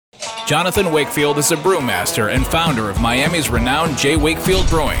Jonathan Wakefield is a brewmaster and founder of Miami's renowned J. Wakefield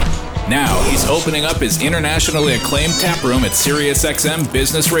Brewing. Now he's opening up his internationally acclaimed tap room at SiriusXM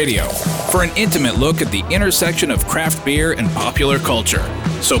Business Radio for an intimate look at the intersection of craft beer and popular culture.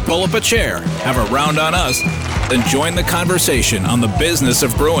 So pull up a chair, have a round on us, then join the conversation on the business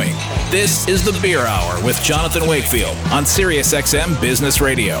of brewing. This is the Beer Hour with Jonathan Wakefield on SiriusXM Business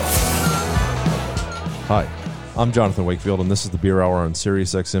Radio. Hi, I'm Jonathan Wakefield, and this is the Beer Hour on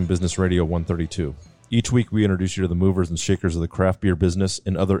SiriusXM Business Radio 132. Each week, we introduce you to the movers and shakers of the craft beer business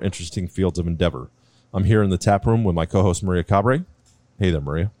and other interesting fields of endeavor. I'm here in the tap room with my co-host, Maria Cabre. Hey there,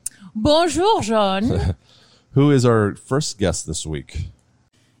 Maria. Bonjour, Jean. Who is our first guest this week?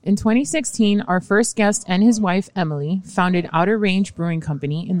 In 2016, our first guest and his wife, Emily, founded Outer Range Brewing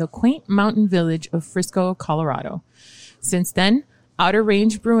Company in the quaint mountain village of Frisco, Colorado. Since then, Outer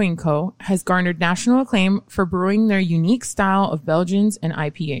Range Brewing Co. has garnered national acclaim for brewing their unique style of Belgians and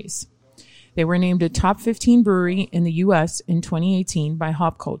IPAs. They were named a top 15 brewery in the U.S. in 2018 by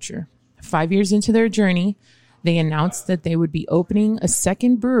Hop Culture. 5 years into their journey, they announced that they would be opening a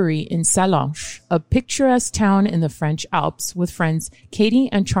second brewery in Sallanches, a picturesque town in the French Alps, with friends Katie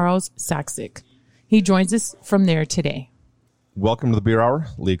and Charles Saxic. He joins us from there today. Welcome to the Beer Hour,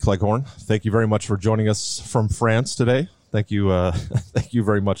 Lee Cleghorn. Thank you very much for joining us from France today. Thank you, thank you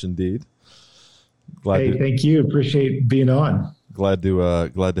very much indeed. Thank you. Appreciate being on. Glad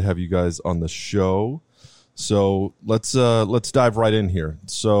to have you guys on the show. So let's dive right in here.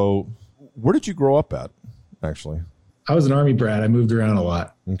 So, where did you grow up at? Actually, I was an Army brat. I moved around a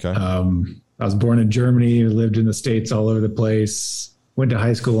lot. Okay. I was born in Germany. Lived in the States all over the place. Went to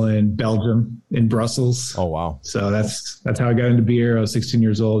high school in Belgium, in Brussels. Oh wow! So that's how I got into beer. I was 16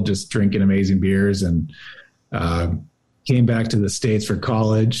 years old, just drinking amazing beers, and came back to the States for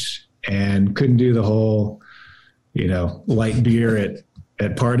college and couldn't do the whole, light beer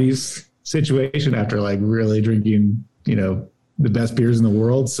at parties situation after like really drinking, the best beers in the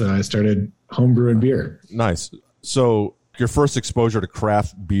world. So I started homebrewing beer. Nice. So your first exposure to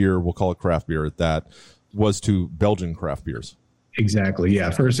craft beer, we'll call it craft beer at that, was to Belgian craft beers. Exactly. Yeah.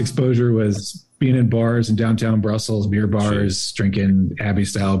 First exposure was being in bars in downtown Brussels, beer bars, drinking Abbey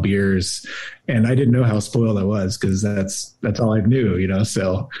style beers. And I didn't know how spoiled I was because that's all I knew,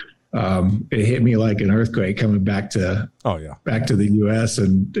 so it hit me like an earthquake coming back to the US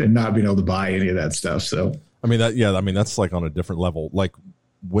and not being able to buy any of that stuff. So, that's like on a different level. Like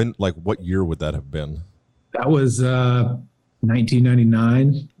what year would that have been? That was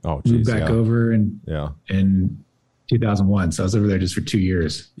 1999. Oh, geez, moved back over in 2001. So I was over there just for 2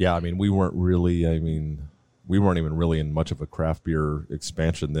 years. Yeah. We weren't even really in much of a craft beer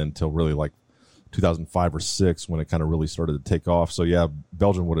expansion then until really like 2005 or 6 when it kind of really started to take off. So yeah,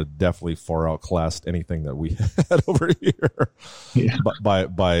 Belgium would have definitely far outclassed anything that we had over here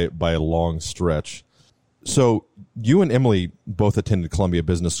by a long stretch. So you and Emily both attended Columbia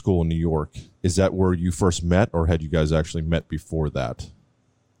Business School in New York. Is that where you first met, or had you guys actually met before that?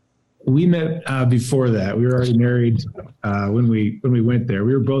 We met before that. We were already married when we went there.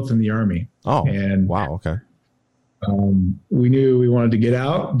 We were both in the Army. Oh, and wow. Okay. We knew we wanted to get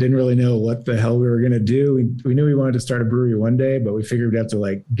out. Didn't really know what the hell we were going to do. We knew we wanted to start a brewery one day, but we figured we'd have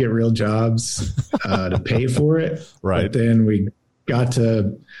to get real jobs to pay for it. Right. But then we got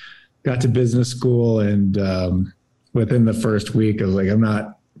to business school, and within the first week, I was like, I'm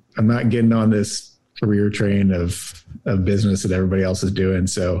not getting on this career train of business that everybody else is doing.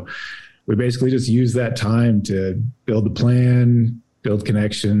 So we basically just used that time to build the plan, build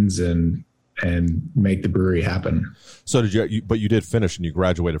connections, and make the brewery happen. So but you did finish and you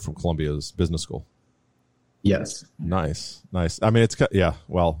graduated from Columbia's business school. Yes. Nice.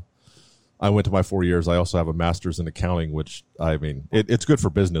 Well, I went to my 4 years. I also have a master's in accounting, which it's good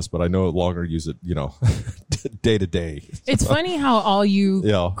for business, but I no longer use it, day to day. It's funny how all you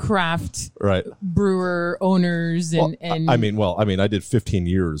craft brewer owners I did 15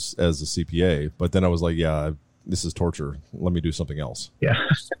 years as a CPA, but then I was like, this is torture. Let me do something else. Yeah.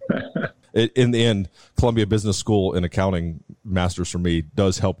 In the end, Columbia Business School in accounting masters for me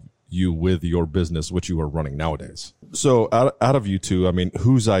does help you with your business, which you are running nowadays. So out of you two,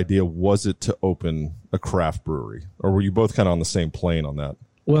 whose idea was it to open a craft brewery, or were you both kind of on the same plane on that?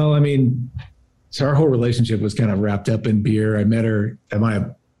 Well, so our whole relationship was kind of wrapped up in beer. I met her at my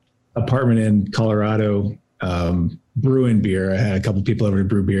apartment in Colorado, brewing beer. I had a couple of people over to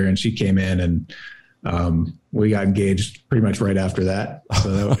brew beer, and she came in, and we got engaged pretty much right after that.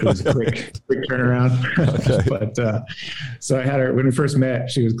 So it was a quick turnaround. Okay. But so I had her when we first met.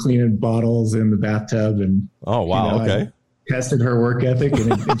 She was cleaning bottles in the bathtub, and oh wow, okay. I tested her work ethic,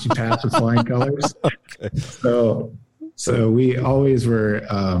 and she passed with flying colors. Okay. So So we always were,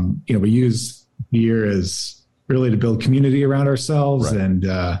 we use beer as really to build community around ourselves. Right. And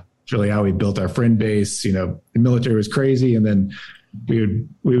it's really how we built our friend base. The military was crazy. And then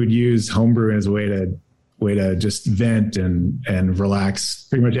we would use homebrewing as a way to just vent and relax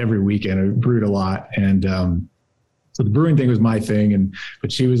pretty much every weekend. We brewed a lot. And so the brewing thing was my thing.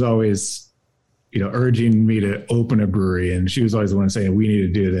 But she was always, urging me to open a brewery. And she was always the one saying, we need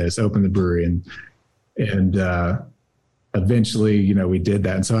to do this, open the brewery. And eventually, we did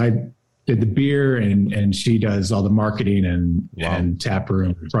that. And so I did the beer and she does all the marketing and tap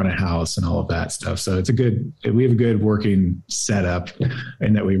room, front of house and all of that stuff. So we have a good working setup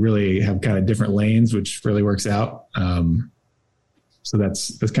and that we really have kind of different lanes, which really works out. So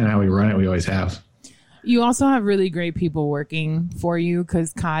that's kind of how we run it. We always have. You also have really great people working for you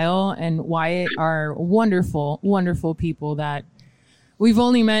because Kyle and Wyatt are wonderful, wonderful people that we've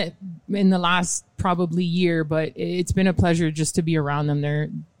only met in the last probably year, but it's been a pleasure just to be around them.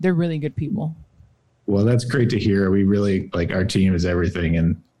 They're really good people. Well, that's great to hear. We really our team is everything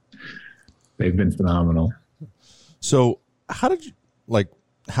and they've been phenomenal. So how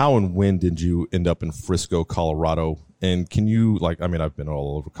and when did you end up in Frisco, Colorado? And can you I've been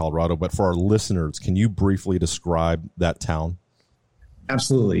all over Colorado, but for our listeners, can you briefly describe that town?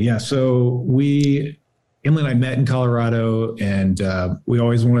 Absolutely. Yeah. So Emily and I met in Colorado and we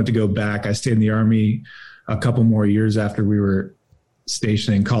always wanted to go back. I stayed in the Army a couple more years after we were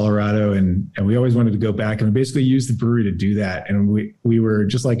stationed in Colorado and we always wanted to go back and we basically used the brewery to do that. And we were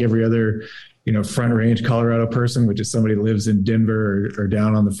just like every other, Front Range Colorado person, which is somebody that lives in Denver or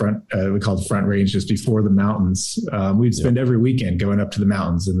down on the front, we call it Front Range, just before the mountains. We'd spend every weekend going up to the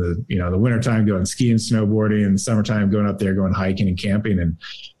mountains in the wintertime going skiing, snowboarding, and summertime going up there, going hiking and camping. And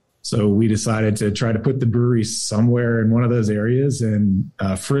so we decided to try to put the brewery somewhere in one of those areas. And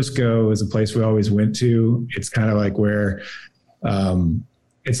Frisco is a place we always went to. It's kind of like where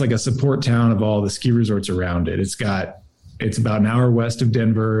it's like a support town of all the ski resorts around it. It's about an hour west of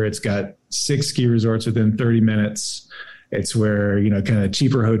Denver. It's got 6 ski resorts within 30 minutes. It's where, kind of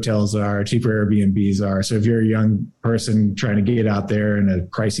cheaper hotels are, cheaper Airbnbs are. So if you're a young person trying to get out there in a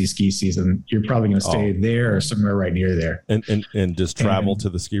pricey ski season, you're probably going to stay there or somewhere right near there. And just travel to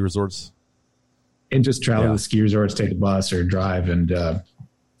the ski resorts? And just travel to the ski resorts, take a bus or drive. And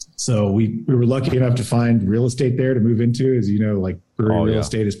so we were lucky enough to find real estate there to move into. As brewery real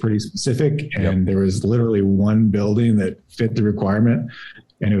estate is pretty specific. And there was literally one building that fit the requirement.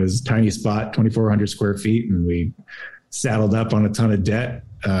 And it was a tiny spot, 2,400 square feet. And we saddled up on a ton of debt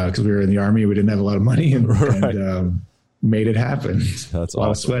because we were in the Army. We didn't have a lot of money and made it happen. That's a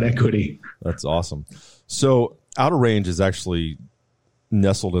lot of sweat equity. That's awesome. So Outer Range is actually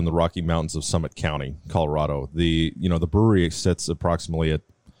nestled in the Rocky Mountains of Summit County, Colorado. The brewery sits approximately at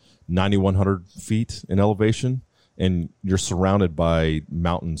 9,100 feet in elevation, and you're surrounded by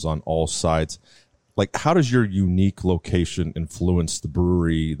mountains on all sides. How does your unique location influence the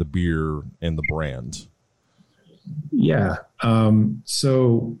brewery, the beer, and the brand? Yeah.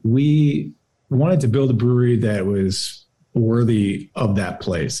 So we wanted to build a brewery that was worthy of that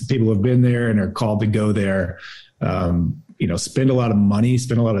place. People have been there and are called to go there, spend a lot of money,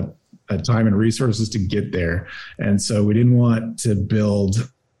 spend a lot of time and resources to get there. And so we didn't want to build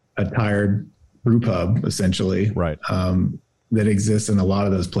a tired brew pub, essentially, right? That exists in a lot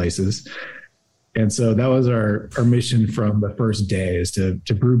of those places. And so that was our mission from the first day, is to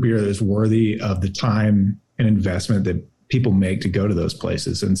brew beer that's worthy of the time and investment that people make to go to those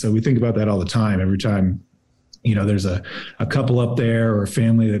places. And so we think about that all the time. Every time, there's a couple up there or a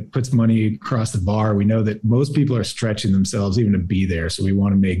family that puts money across the bar, we know that most people are stretching themselves even to be there. So we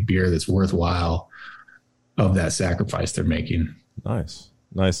want to make beer that's worthwhile of that sacrifice they're making. Nice.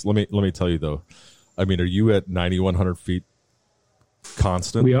 Let me tell you though. Are you at 9,100 feet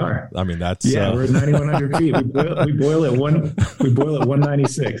constant? We are. That's we're at 9,100 feet. We boil at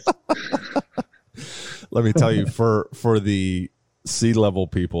 196. Let me tell you, for the sea level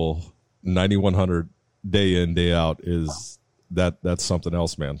people, 9,100 day in, day out that's something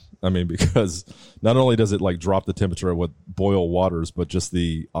else, man. Because not only does it drop the temperature at what boil waters, but just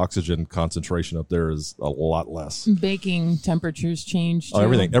the oxygen concentration up there is a lot less. Baking temperatures change too.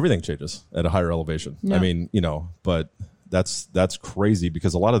 Everything changes at a higher elevation. Yeah. But that's crazy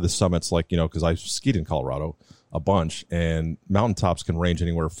because a lot of the summits, because I skied in Colorado a bunch, and mountaintops can range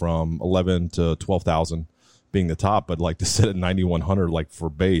anywhere from 11 to 12,000 being the top, but to sit at 9,100 for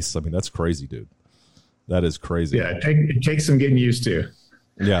base, that's crazy, dude. That is crazy. Yeah, it takes some getting used to.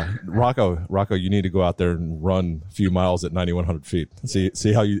 Yeah, Rocco, you need to go out there and run a few miles at 9,100 feet.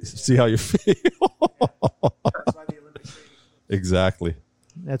 See how you feel. Exactly.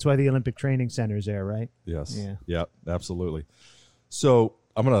 That's why the Olympic Training Center is there, right? Yes. Yeah, absolutely. So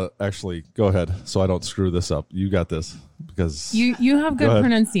I'm going to actually go ahead so I don't screw this up. You got this because you have good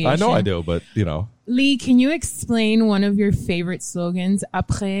pronunciation. I know I do, but you know. Lee, can you explain one of your favorite slogans,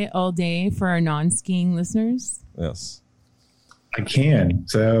 après all day, for our non-skiing listeners? Yes. I can.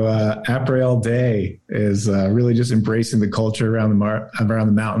 So après all day is really just embracing the culture around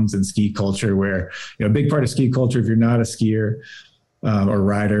the mountains and ski culture, where a big part of ski culture, if you're not a skier or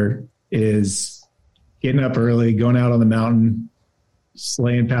rider, is getting up early, going out on the mountain,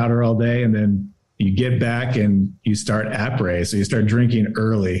 slaying powder all day, and then you get back and you start après. So you start drinking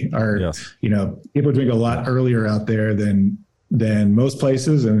early. People drink a lot earlier out there than most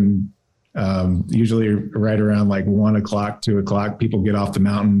places, and usually right around like 1 o'clock, 2 o'clock, people get off the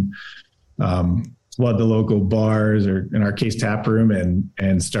mountain, flood the local bars, or in our case tap room,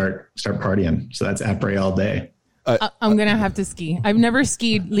 and start partying. So that's après all day. I'm gonna have to ski. I've never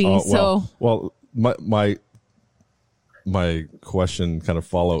skied, Lee. My question kind of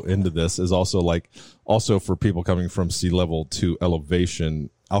follow into this is also for people coming from sea level to elevation,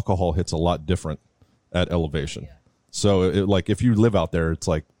 alcohol hits a lot different at elevation. Yeah. So if you live out there, it's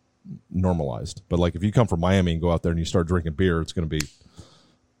like normalized. But like if you come from Miami and go out there and you start drinking beer, it's going to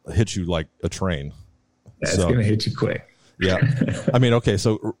hit you like a train. Yeah, it's going to hit you quick. Yeah. I mean, okay.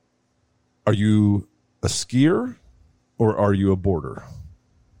 So are you a skier or are you a boarder?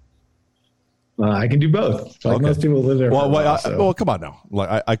 I can do both. Most people live there. Well, come on now.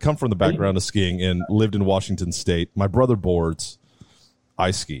 Like I come from the background of skiing and lived in Washington State. My brother boards. I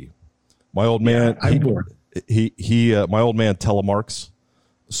ski. My old man. I board. My old man telemarks.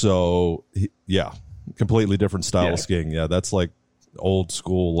 So completely different style of skiing. Yeah, that's like old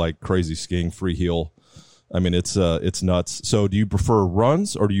school, like crazy skiing, free heel. I mean, it's nuts. So, do you prefer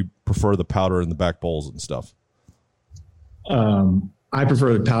runs or do you prefer the powder and the back bowls and stuff? I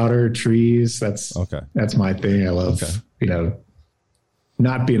prefer the powder, trees. That's my thing. I love,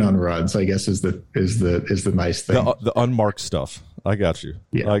 not being on runs, I guess is the nice thing. The unmarked stuff. I got you.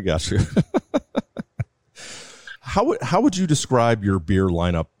 Yeah. I got you. How would you describe your beer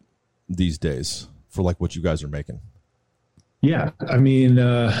lineup these days for like what you guys are making? Yeah. I mean,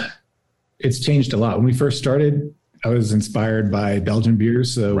 it's changed a lot. When we first started, I was inspired by Belgian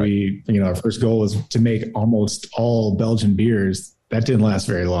beers. So our first goal was to make almost all Belgian beers. That didn't last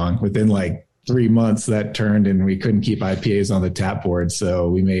very long. Within like 3 months, that turned and we couldn't keep IPAs on the tap board. So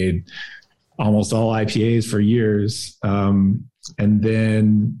we made almost all IPAs for years. And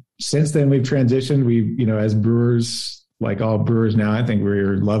then since then we've transitioned. We, as brewers, like all brewers now, I think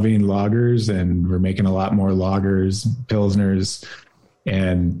we're loving lagers and we're making a lot more lagers, pilsners.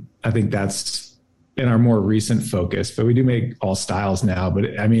 And I think that's been our more recent focus, but we do make all styles now,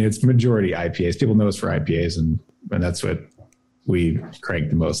 but I mean, it's majority IPAs. People know us for IPAs and that's what we crank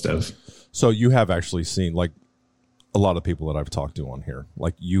the most of. So you have actually seen, like a lot of people that I've talked to on here,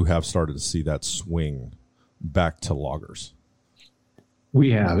 like you have started to see that swing back to lagers.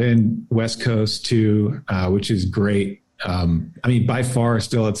 We have in West Coast too, which is great. I mean, by far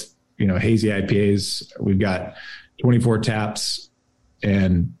still it's, hazy IPAs. We've got 24 taps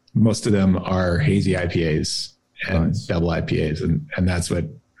and most of them are hazy IPAs and double IPAs. And that's what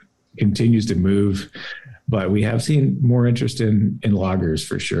continues to move. But we have seen more interest in lagers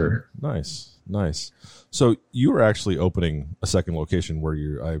for sure. Nice. So you are actually opening a second location where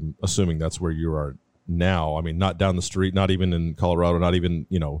I'm assuming that's where you are now. I mean, not down the street, not even in Colorado, not even,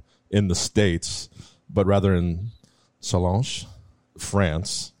 in the States, but rather in Salanches,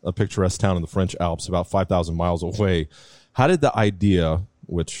 France, a picturesque town in the French Alps, about 5,000 miles away. How did the idea,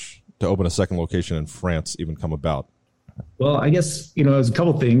 to open a second location in France even come about? Well, I guess, there's a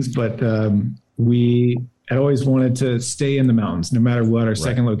couple things, but we had always wanted to stay in the mountains. No matter what, our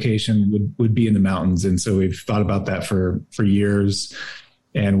second location would be in the mountains. And so we've thought about that for years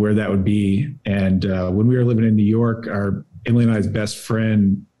and where that would be. And when we were living in New York, Emily and I's best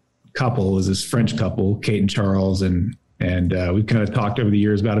friend couple was this French couple, Kate and Charles. And we kind of talked over the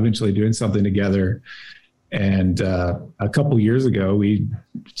years about eventually doing something together. And a couple years ago, we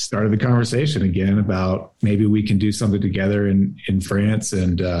started the conversation again about maybe we can do something together in France.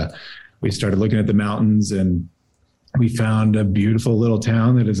 And we started looking at the mountains and we found a beautiful little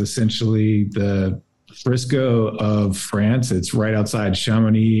town that is essentially the Frisco of France. It's right outside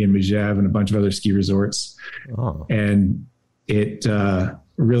Chamonix and Megève and a bunch of other ski resorts. Oh. And it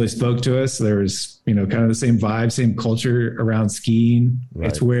really spoke to us. There was, kind of the same vibe, same culture around skiing. Right.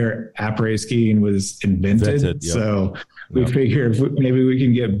 It's where après skiing was invented. Yep. So we figured maybe we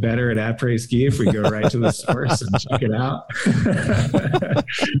can get better at après ski if we go right to the source and check it out.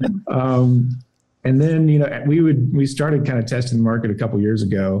 And then, we started kind of testing the market a couple years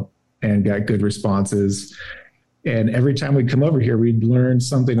ago and got good responses. And every time we'd come over here, we'd learn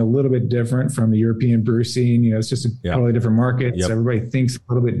something a little bit different from the European brew scene. It's just a totally different market. Yep. So everybody thinks a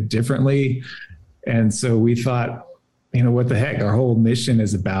little bit differently. And so we thought, what the heck? Our whole mission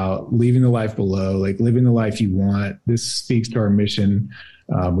is about leaving the life below, like living the life you want. This speaks to our mission.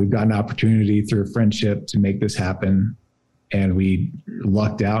 We've got an opportunity through a friendship to make this happen. And we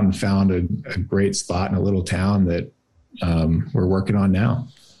lucked out and found a great spot in a little town that we're working on now.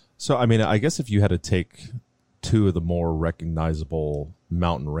 So, I guess if you had to take two of the more recognizable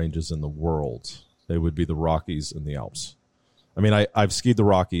mountain ranges in the world, they would be the Rockies and the Alps. I've skied the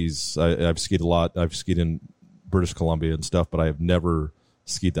Rockies. I've skied a lot. I've skied in British Columbia and stuff, but I have never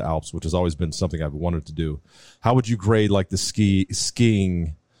skied the Alps, which has always been something I've wanted to do. How would you grade like the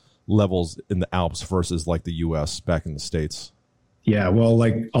skiing levels in the Alps versus like the US back in the States? Yeah, well,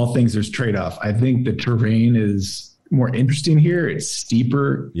 like all things, there's trade-off. I think the terrain is more interesting here. It's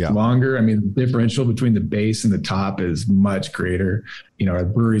steeper, longer. The differential between the base and the top is much greater. Our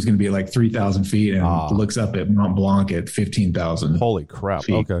brewery is going to be like 3,000 feet and looks up at Mont Blanc at 15,000. Holy crap.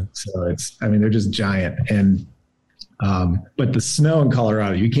 Feet. Okay. So they're just giant. And, but the snow in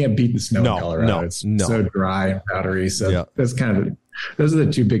Colorado, you can't beat the snow in Colorado. It's so dry and powdery. So that's those are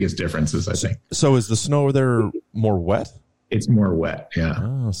the two biggest differences, I think. So is the snow over there more wet? It's more wet. Yeah.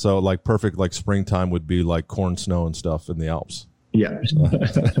 Oh, so like perfect, like springtime would be like corn snow and stuff in the Alps. Yeah.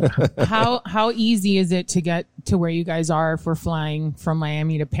 How easy is it to get to where you guys are if we're flying from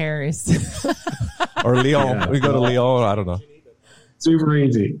Miami to Paris? Or Lyon. Yeah. We go to Lyon. I don't know. Super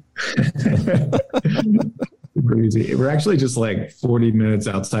easy. Super easy. We're actually just like 40 minutes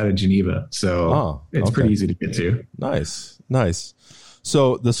outside of Geneva. So it's pretty easy to get to. Nice.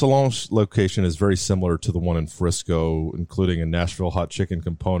 So the Solange location is very similar to the one in Frisco, including a Nashville hot chicken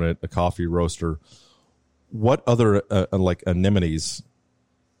component, a coffee roaster. What other like anemones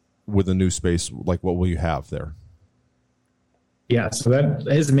with the new space? Like what will you have there? Yeah, so that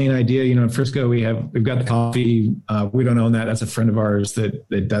is the main idea. In Frisco, we've got the coffee. We don't own that. That's a friend of ours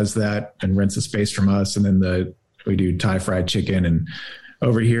that does that and rents the space from us. And then we do Thai fried chicken. And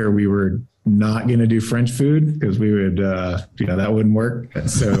over here, we were not going to do French food because we would, that wouldn't work.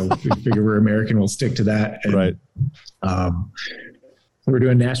 So we figure we're American, we'll stick to that. And, right. We're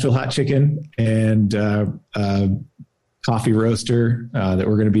doing Nashville hot chicken and coffee roaster that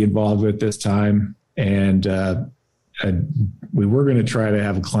we're going to be involved with this time. And we were going to try to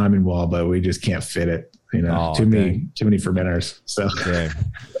have a climbing wall, but we just can't fit it. Too many fermenters.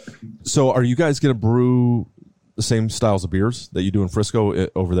 So are you guys going to brew the same styles of beers that you do in Frisco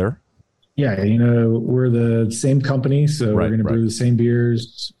over there? Yeah, we're the same company, so we're going to brew the same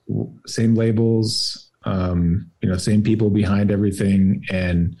beers, same labels, same people behind everything,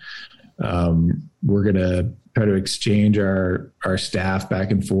 and we're going to try to exchange our staff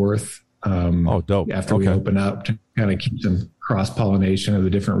back and forth. Dope! After we open up, to kind of keep some cross pollination of the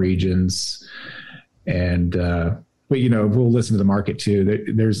different regions, and but we'll listen to the market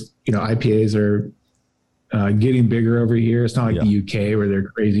too. There's IPAs are getting bigger over here. It's not like the UK where they're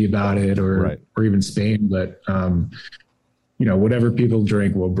crazy about it or even Spain, but whatever people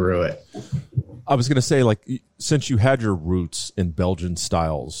drink, we'll brew it. I was going to say, like, since you had your roots in Belgian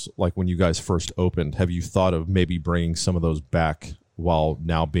styles, like when you guys first opened, have you thought of maybe bringing some of those back while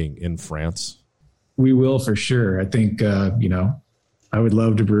now being in France? We will for sure. I think, I would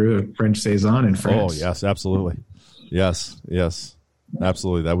love to brew a French Saison in France. Oh, yes, absolutely. Yes.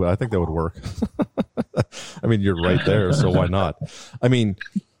 Absolutely. I think that would work. You're right there. So why not?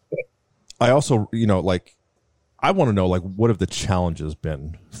 I also, I want to know, like, what have the challenges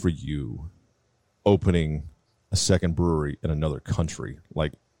been for you opening a second brewery in another country?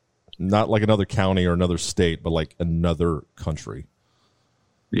 Like, not like another county or another state, but like another country.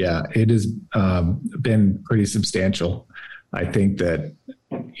 Yeah, it has been pretty substantial. I think that,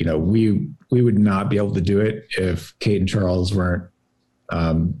 we would not be able to do it if Kate and Charles weren't,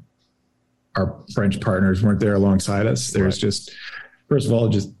 our French partners weren't there alongside us. There's just, first of all,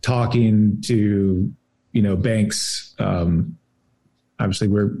 just talking to, banks. Obviously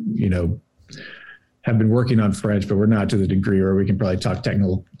we're, have been working on French, but we're not to the degree where we can probably talk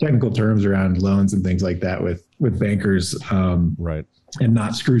technical terms around loans and things like that with bankers. And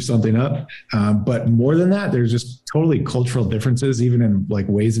not screw something up. But more than that, there's just totally cultural differences, even in like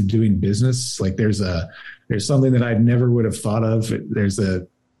ways of doing business. Like there's something that I never would have thought of. There's a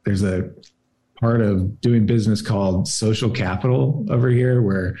part of doing business called social capital over here,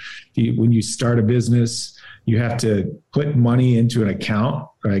 where when you start a business, you have to put money into an account,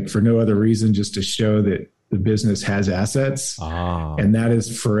 like for no other reason, just to show that the business has assets, and that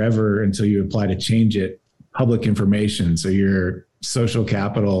is forever until you apply to change it, public information. So your social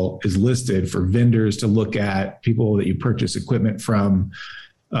capital is listed for vendors to look at, people that you purchase equipment from,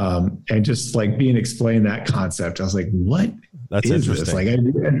 and just like being explained that concept. I was like, what That's is interesting. this? Like I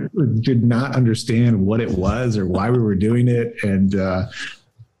did not understand what it was or why we were doing it. And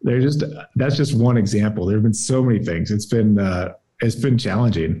that's just one example. There have been so many things. It's been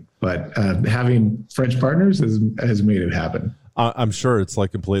challenging, but having French partners has made it happen. I'm sure it's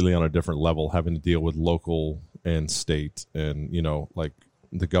like completely on a different level, having to deal with local and state and, like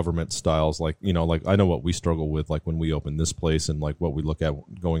the government styles, like I know what we struggle with, like when we open this place and like what we look at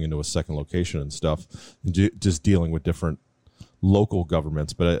going into a second location and stuff, just dealing with different local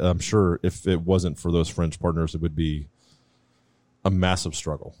governments. But I'm sure if it wasn't for those French partners, it would be a massive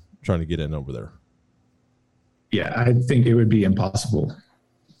struggle trying to get in over there. Yeah, I think it would be impossible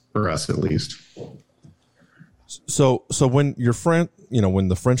for us, at least. So when when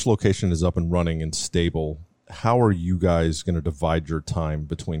the French location is up and running and stable, how are you guys going to divide your time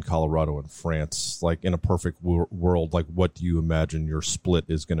between Colorado and France? Like in a perfect world, like what do you imagine your split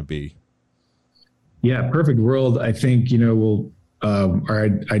is going to be? Yeah, perfect world. I think, we'll, our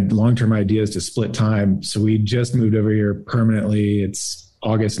long-term idea is to split time. So we just moved over here permanently. It's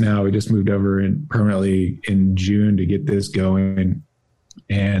August now. We just moved over permanently in June to get this going.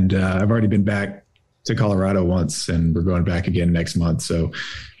 And I've already been back to Colorado once, and we're going back again next month. So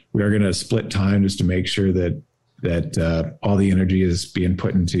we are going to split time just to make sure that all the energy is being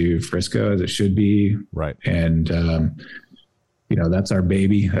put into Frisco as it should be. Right. And, that's our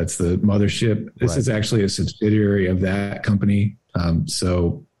baby. That's the mothership. This is actually a subsidiary of that company.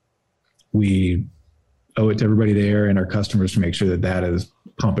 So we owe it to everybody there and our customers to make sure that is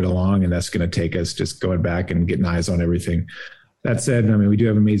pumping along. And that's going to take us just going back and getting eyes on everything. That said, we do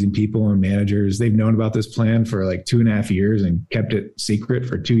have amazing people and managers. They've known about this plan for like 2.5 years and kept it secret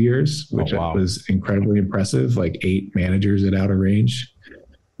for 2 years, which was incredibly impressive, like 8 managers at Outer Range.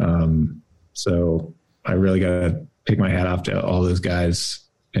 So I really got to pick my hat off to all those guys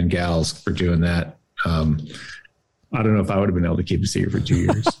and gals for doing that. I don't know if I would have been able to keep a secret for 2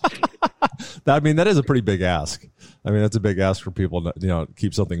 years. That is a pretty big ask. That's a big ask for people to,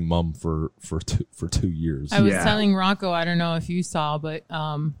 keep something mum for 2 years. I was telling Rocco, I don't know if you saw, but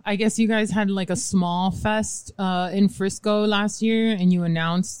I guess you guys had like a small fest in Frisco last year, and you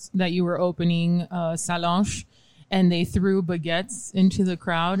announced that you were opening Salange, and they threw baguettes into the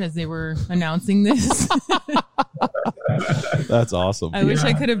crowd as they were announcing this. That's awesome. I wish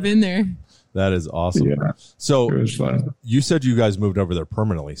I could have been there. That is awesome. Yeah, so it was fun. You said you guys moved over there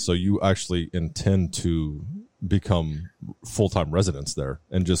permanently. So you actually intend to become full-time residents there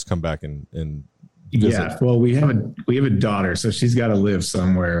and just come back and visit. Yeah. Well, we have a daughter, so she's got to live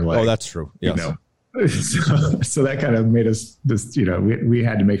somewhere. Like, oh, that's true. Yes. So that kind of made us just, we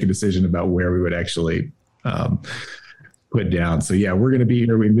had to make a decision about where we would actually put down. So yeah, we're going to be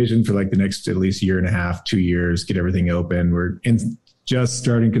here. We envision for like the next at least 1.5, 2 years, get everything open. We're just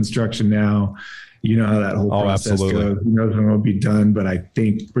starting construction now. You know how that whole process goes. Who knows when it'll be done, but I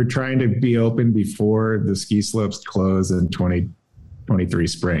think we're trying to be open before the ski slopes close in 2023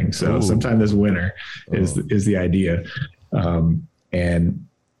 spring. So sometime this winter is the idea. And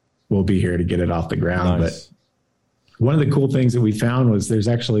we'll be here to get it off the ground. Nice. But one of the cool things that we found was there's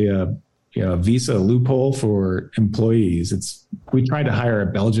actually a visa loophole for employees. We tried to hire a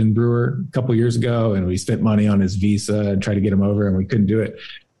Belgian brewer a couple years ago, and we spent money on his visa and tried to get him over, and we couldn't do it.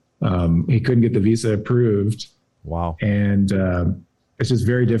 He couldn't get the visa approved. Wow. And it's just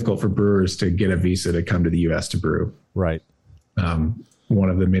very difficult for brewers to get a visa to come to the U.S. to brew. Right. One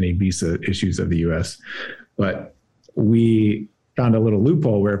of the many visa issues of the U.S. But we found a little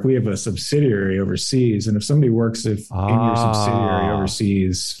loophole where if we have a subsidiary overseas, and if somebody works in your subsidiary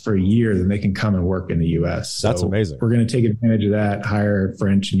overseas for a year, then they can come and work in the U.S. So that's amazing. We're going to take advantage of that, hire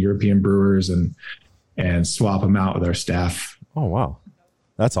French and European brewers and swap them out with our staff. Oh, wow.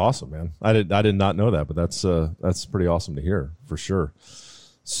 That's awesome, man. I did not know that, but that's pretty awesome to hear for sure.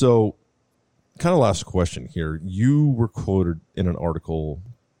 So kind of last question here. You were quoted in an article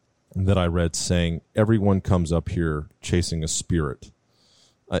that I read saying everyone comes up here chasing a spirit.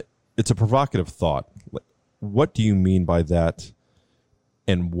 It's a provocative thought. What do you mean by that?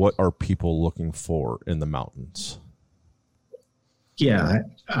 And what are people looking for in the mountains? Yeah,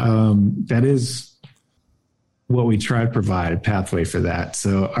 that is what we try to provide, a pathway for that.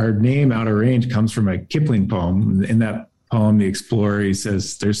 So our name Outer Range comes from a Kipling poem. In that poem, the explorer, he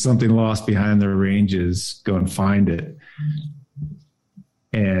says, there's something lost behind the ranges, go and find it.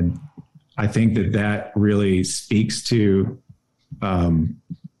 And I think that really speaks to,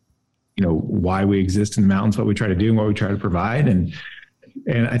 why we exist in the mountains, what we try to do and what we try to provide. And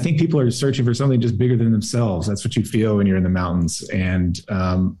I think people are searching for something just bigger than themselves. That's what you feel when you're in the mountains. And,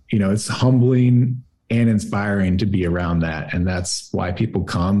 it's humbling and inspiring to be around that. And that's why people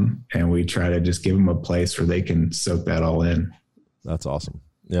come, and we try to just give them a place where they can soak that all in. That's awesome.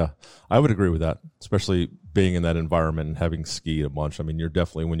 Yeah, I would agree with that, especially being in that environment and having skied a bunch. I mean,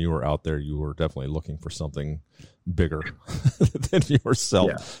 when you were out there, you were definitely looking for something bigger than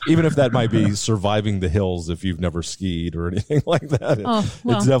yourself, even if that might be surviving the hills if you've never skied or anything like that.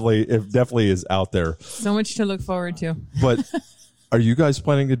 It definitely is out there. So much to look forward to. But are you guys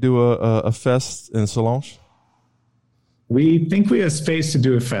planning to do a fest in Solange? We think we have space to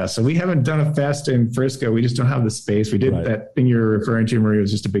do a fest. So we haven't done a fest in Frisco. We just don't have the space. We did that thing you're referring to, Marie,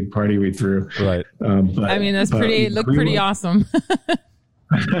 was just a big party we threw. Right. It looked pretty awesome.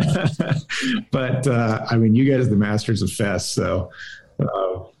 But you guys are the masters of fests, so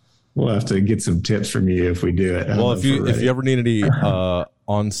we'll have to get some tips from you if we do it. Well, if you ever need any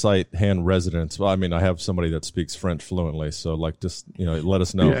on-site hand residents, I have somebody that speaks French fluently, so just let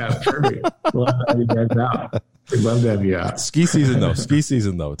us know. Yeah, perfect. We'll have you guys out. We'd love to have you out. Ski season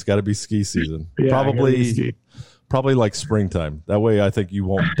though. It's got to be ski season. Probably like springtime. That way, I think you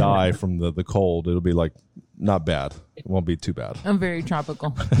won't die from the cold. It'll be not bad. It won't be too bad. I'm very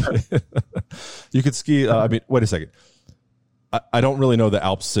tropical. You could ski. Wait a second. I don't really know the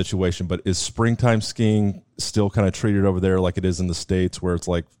Alps situation, but is springtime skiing still kind of treated over there like it is in the States, where it's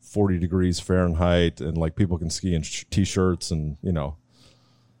 40 degrees Fahrenheit and people can ski in t-shirts and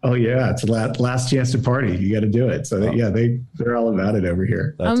Oh yeah, it's last chance to party. You got to do it. So they're all about it over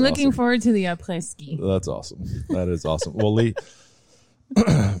here. I'm looking forward to the après ski. That's awesome. That is awesome. Well, Lee,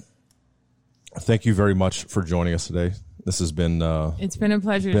 thank you very much for joining us today. This has been it's been a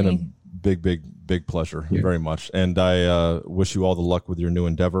pleasure. Been a big pleasure, very much. And I wish you all the luck with your new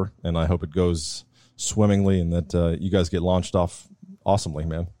endeavor, and I hope it goes swimmingly and that you guys get launched off awesomely,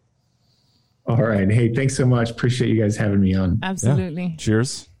 man. All right. Hey, thanks so much. Appreciate you guys having me on. Absolutely. Yeah.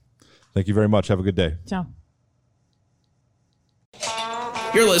 Cheers. Thank you very much. Have a good day. Ciao.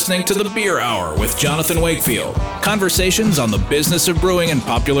 You're listening to The Beer Hour with Jonathan Wakefield. Conversations on the business of brewing and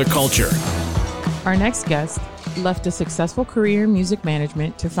popular culture. Our next guest left a successful career in music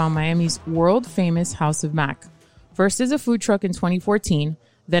management to found Miami's world-famous House of Mac. First as a food truck in 2014,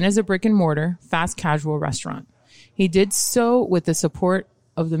 then as a brick-and-mortar, fast casual restaurant. He did so with the support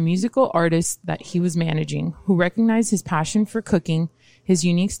of the musical artists that he was managing, who recognized his passion for cooking, his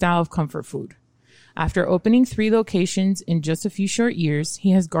unique style of comfort food. After opening 3 locations in just a few short years,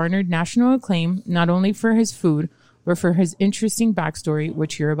 he has garnered national acclaim not only for his food, but for his interesting backstory,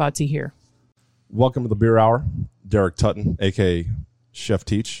 which you're about to hear. Welcome to the Beer Hour, Derrick Turton, a.k.a. Chef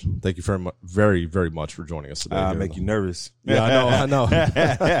Teach. Thank you very, very much for joining us today. I make you nervous. Yeah, I know.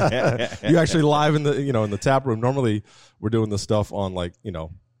 You actually live in the tap room. Normally, we're doing this stuff on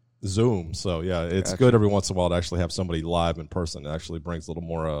Zoom. So yeah, it's good every once in a while to actually have somebody live in person. It actually brings a little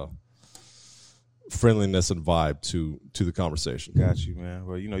more friendliness and vibe to the conversation. Got you, man.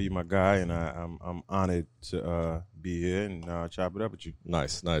 Well, you're my guy, and I'm honored to be here and chop it up with you.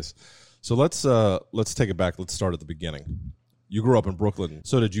 Nice. So let's take it back. Let's start at the beginning. You grew up in Brooklyn.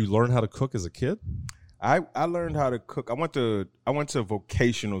 So did you learn how to cook as a kid? I learned how to cook. I went to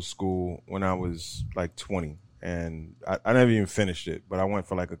vocational school when I was 20. And I never even finished it, but I went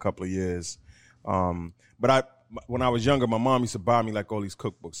for a couple of years. But when I was younger, my mom used to buy me all these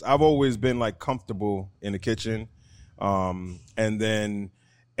cookbooks. I've always been comfortable in the kitchen. And then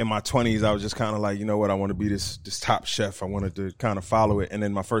in my 20s, I was just kind of you know what, I want to be this top chef. I wanted to kind of follow it. And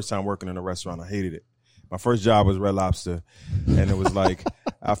then my first time working in a restaurant, I hated it. My first job was Red Lobster, and it was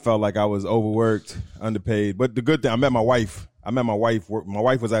I felt like I was overworked, underpaid. But the good thing, I met my wife. My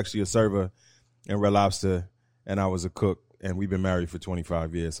wife was actually a server in Red Lobster, and I was a cook, and we've been married for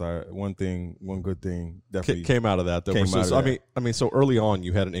 25 years. So one good thing definitely came out of that, though. Came out of that. So early on,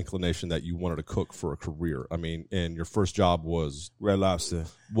 you had an inclination that you wanted to cook for a career. And your first job was Red Lobster.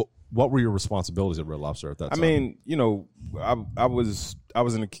 What were your responsibilities at Red Lobster at that time? I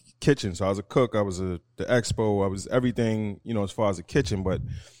was in the kitchen, so I was a cook. I was the expo. I was everything, as far as the kitchen. But,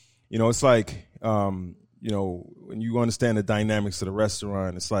 it's when you understand the dynamics of the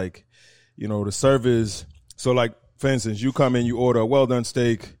restaurant, it's the servers. So, for instance, you come in, you order a well-done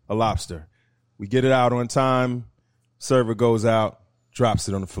steak, a lobster. We get it out on time. Server goes out, drops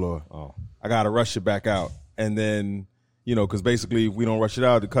it on the floor. Oh, I got to rush it back out. And then, because basically if we don't rush it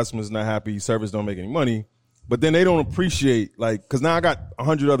out, the customer's not happy, servers don't make any money. But then they don't appreciate, because now I got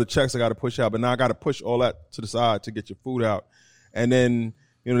 100 other checks I got to push out, but now I got to push all that to the side to get your food out. And then,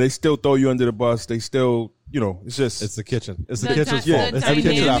 they still throw you under the bus. They still it's just It's the kitchen. It's the The kitchen's dy- fault. the It's the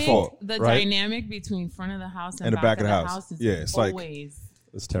kitchen's dynamic- fault. The right? dynamic between front of the house and the back of the house. is Yeah, it's like- always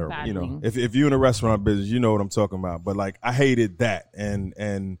It's terrible. bad. if you're in a restaurant business, you know what I'm talking about. But like, I hated that, and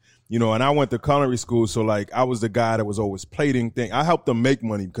I went to culinary school, so like, I was the guy that was always plating things. I helped them make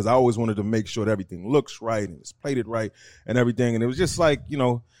money because I always wanted to make sure that everything looks right and it's plated right and everything. And it was just like,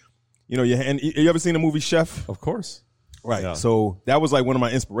 and you ever seen the movie Chef? Of course. Right. Yeah. So that was like one of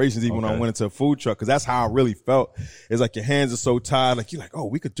my inspirations, even when I went into a food truck, because that's how I really felt. It's like your hands are so tied, like you're like, oh,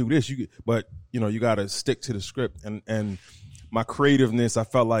 we could do this. But you got to stick to the script. And my creativeness, I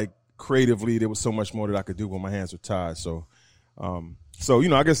felt like creatively there was so much more that I could do when my hands were tied. So,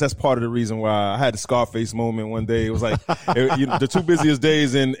 I guess that's part of the reason why I had the Scarface moment one day. It was like the two busiest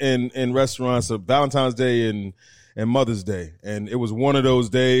days in restaurants are Valentine's Day and Mother's Day, and it was one of those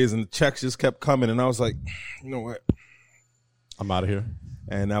days, and the checks just kept coming, and I was like, you know what? I'm out of here.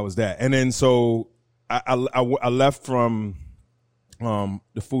 And that was that. And then so I left from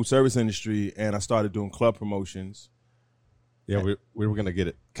the food service industry, and I started doing club promotions. Yeah, we were gonna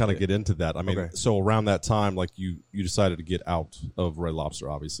get into that. I mean, Okay. so around that time, like you decided to get out of Red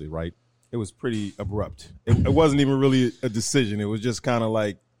Lobster, obviously, right? It was pretty abrupt. It wasn't even really a decision. It was just kind of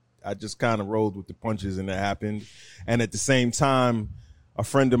like I just kind of rolled with the punches, and it happened. And at the same time, a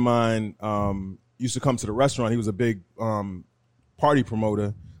friend of mine used to come to the restaurant. He was a big party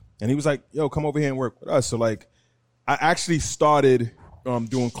promoter, and he was like, yo, come over here and work with us. So like, I actually started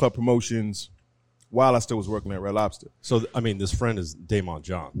doing club promotions while I still was working at Red Lobster. So I mean, this friend is Damon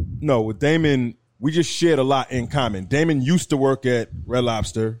John. No, with Damon, we just shared a lot in common. Damon used to work at Red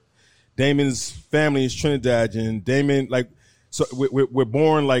Lobster. Damon's family is Trinidadian. Damon, like, so we're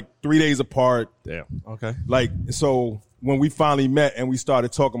born like 3 days apart. Damn. Okay. Like, so when we finally met and we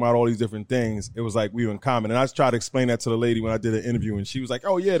started talking about all these different things, it was like we were in common. And I tried to explain that to the lady when I did an interview, and she was like,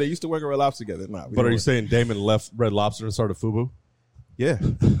 oh, yeah, they used to work at Red Lobster together. Nah, But are you saying Damon left Red Lobster and started FUBU? Yeah.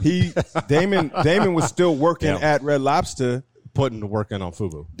 Damon was still working at Red Lobster. Putting the work in on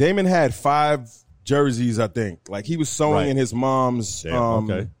FUBU. Damon had 5 jerseys, I think. Like, he was sewing in his mom's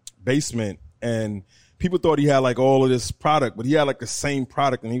basement, and people thought he had like all of this product, but he had like the same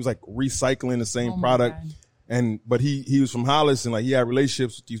product, and he was like recycling the same product. But he was from Hollis, and like he had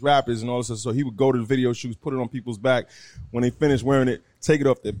relationships with these rappers and all this stuff. So he would go to the video shoots, put it on people's back. When they finished wearing it, take it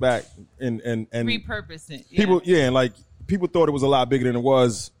off their back and repurpose it. And like people thought it was a lot bigger than it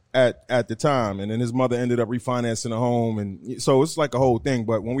was at the time. And then his mother ended up refinancing a home, and so it's like a whole thing.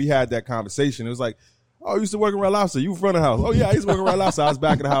 But when we had that conversation, it was like, oh, you used to work in Red Lobster. You front of the house. Oh yeah, I used to work in Red Lobster. I was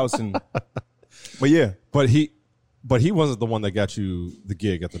back of the house, but yeah. But he wasn't the one that got you the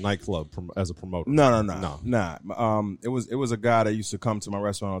gig at the nightclub as a promoter. No. It was a guy that used to come to my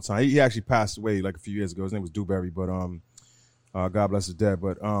restaurant all the time. He actually passed away like a few years ago. His name was Dewberry, but God bless his dead.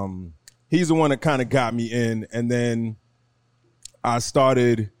 But he's the one that kind of got me in, and then I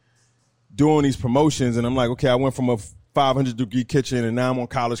started doing these promotions, and I'm like, okay, I went from a 500-degree kitchen, and now I'm on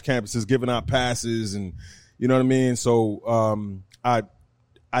college campuses giving out passes, and you know what I mean. So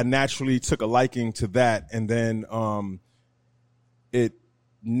I naturally took a liking to that, and then it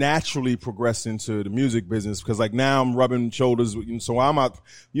naturally progressed into the music business, because like now I'm rubbing shoulders. So I'm out,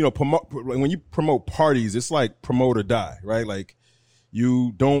 when you promote parties, it's like promote or die, right? Like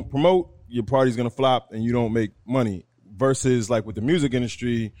you don't promote, your party's gonna flop and you don't make money. Versus like with the music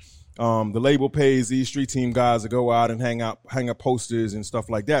industry, the label pays these street team guys to go out and hang up posters and stuff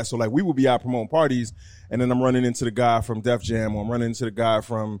like that. So like we will be out promoting parties, and then I'm running into the guy from Def Jam, or I'm running into the guy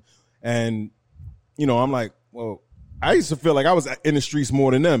from, and I'm like, well, I used to feel like I was in the streets more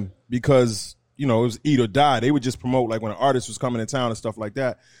than them, because it was eat or die. They would just promote like when an artist was coming to town and stuff like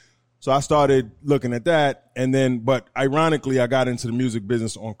that. So I started looking at that, and then, but ironically, I got into the music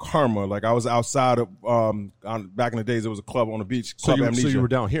business on Karma. Like I was outside of, back in the days, there was a club on the beach. So you were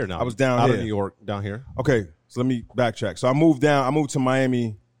down here now. I was down out here. of New York, down here. Okay, so let me backtrack. So I moved to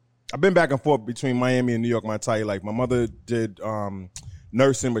Miami. I've been back and forth between Miami and New York my entire life. My mother did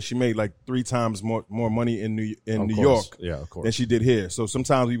nursing, but she made like 3 times more money in New York than she did here. So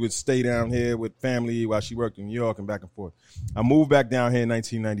sometimes we would stay down here with family while she worked in New York, and back and forth. I moved back down here in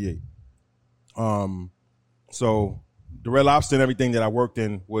 1998. So the Red Lobster and everything that I worked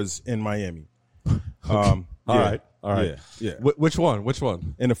in was in Miami. All right. Yeah. Which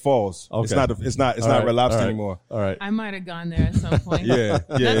one? In the Falls. Okay. It's not Red Lobster anymore. All right. I might have gone there at some point.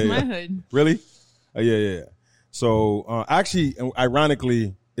 That's my hood. Really? Yeah. So actually,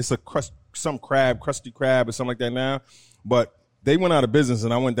 ironically, it's some crusty crab or something like that now. But they went out of business,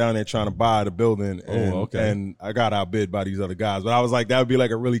 and I went down there trying to buy the building, and I got outbid by these other guys. But I was like, that would be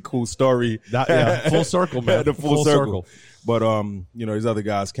like a really cool story. Full circle, man. The full circle. But these other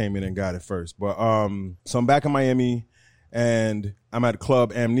guys came in and got it first. But so I'm back in Miami, and I'm at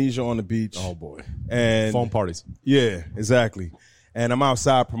Club Amnesia on the beach. Oh boy, and phone parties. Yeah, exactly. And I'm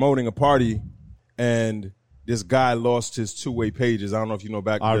outside promoting a party, and this guy lost his two-way pages. I don't know if you know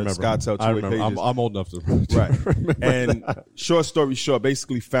back then. SkyTel two-way pages. I'm old enough to right. And short story short,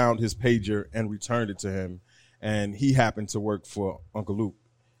 basically found his pager and returned it to him. And he happened to work for Uncle Luke.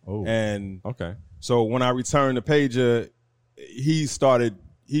 Oh, and okay. So when I returned the pager, he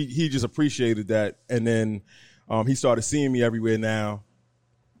just appreciated that. And then he started seeing me everywhere now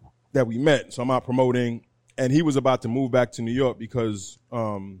that we met. So I'm out promoting, and he was about to move back to New York because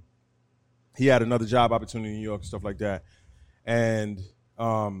he had another job opportunity in New York, stuff like that. And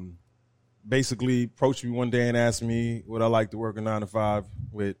basically approached me one day and asked me would I like to work a 9 to 5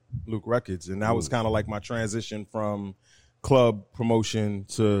 with Luke Records. And that was kind of like my transition from club promotion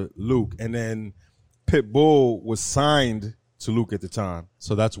to Luke. And then Pitbull was signed to Luke at the time.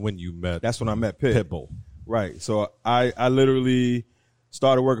 So that's when you met. That's when I met Pit. Pitbull. Right. So I literally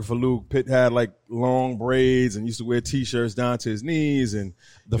started working for Luke. Pitt had like long braids and used to wear T-shirts down to his knees. And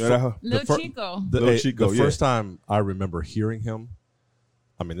Little the Chico, first time I remember hearing him,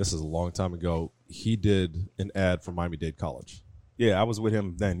 I mean, this is a long time ago, he did an ad for Miami-Dade College. Yeah, I was with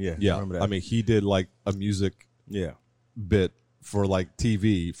him then, yeah. Yeah, I remember that. I mean, he did like a music bit for like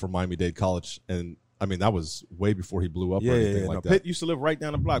TV for Miami-Dade College. And I mean, that was way before he blew up or anything like that. Pitt used to live right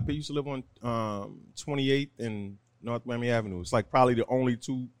down the block. Pitt used to live on 28th and North Miami Avenue. It's like probably the only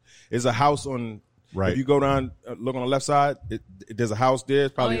two. There's a house on. Right. If you go down, look on the left side. There's a house there.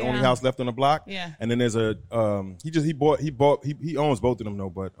 It's probably the only house left on the block. Yeah. And then there's a. He owns both of them though.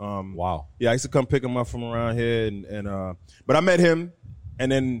 But wow. Yeah, I used to come pick him up from around here, and but I met him,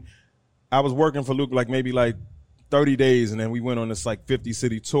 and then I was working for Luke like maybe like 30 days, and then we went on this like 50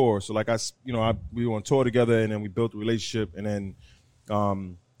 city tour. So like we were on tour together, and then we built a relationship, and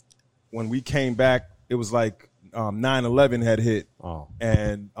then when we came back, it was like 9/11 had hit,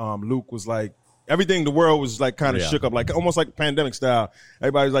 and Luke was like, everything, the world was like kind of shook up, like almost like pandemic style.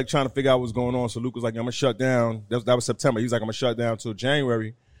 Everybody was like trying to figure out what's going on. So Luke was like, I'm gonna shut down. That was September. He's like, I'm gonna shut down till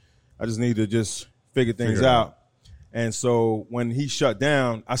January. I just need to just figure things out. And so when he shut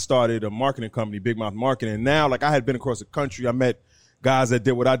down, I started a marketing company, Big Mouth Marketing. And now, like, I had been across the country. I met guys that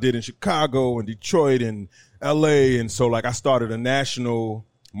did what I did in Chicago and Detroit and LA. And so like I started a national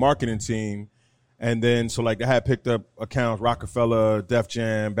marketing team. And then, so like I had picked up accounts, Rockefeller, Def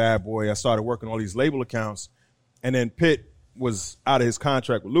Jam, Bad Boy. I started working all these label accounts. And then Pitt was out of his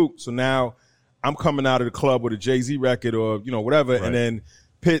contract with Luke. So now I'm coming out of the club with a Jay-Z record or, whatever. Right. And then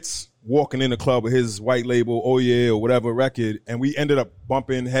Pitt's walking in the club with his white label, Oh Yeah, or whatever record. And we ended up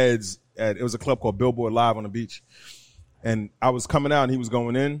bumping heads it was a club called Billboard Live on the beach. And I was coming out and he was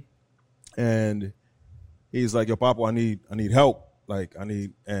going in. And he's like, yo, Papa, I need help.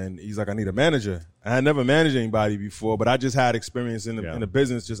 And he's like, I need a manager. I had never managed anybody before, but I just had experience in the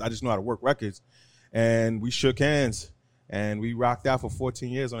business. I just know how to work records. And we shook hands and we rocked out for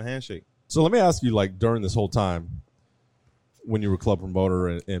 14 years on a handshake. So let me ask you, like, during this whole time, when you were club promoter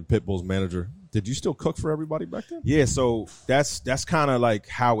and Pitbull's manager, did you still cook for everybody back then? Yeah, so that's kind of like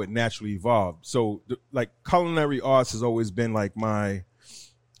how it naturally evolved. So like culinary arts has always been like my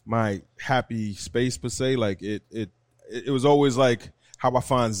happy space per se. Like it was always like how I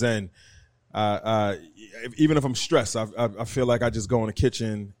find Zen. Even if I'm stressed, I feel like I just go in the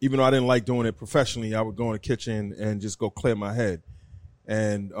kitchen. Even though I didn't like doing it professionally, I would go in the kitchen and just go clear my head.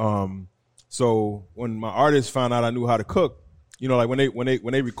 And so when my artists found out I knew how to cook, like when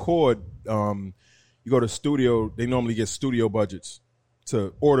they record, you go to studio, they normally get studio budgets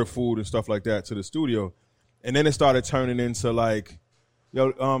to order food and stuff like that to the studio. And then it started turning into like,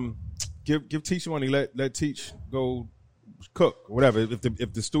 give Teach money, let Teach go cook or whatever.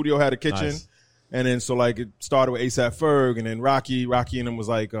 If the studio had a kitchen, nice. And then so like it started with ASAP Ferg, and then Rocky and them was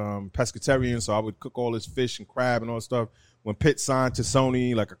like pescatarian, so I would cook all this fish and crab and all that stuff. When Pitt signed to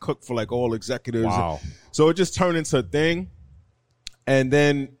Sony, like I cooked for like all executives. Wow. So it just turned into a thing, and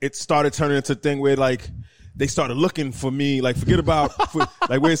then it started turning into a thing where like they started looking for me, like forget about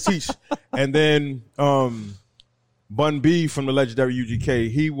like where's Teach, and then Bun B from the legendary UGK,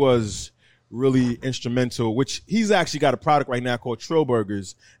 he was really instrumental, which he's actually got a product right now called Trill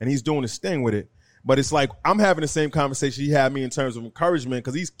Burgers, and he's doing his thing with it. But it's like I'm having the same conversation he had me in terms of encouragement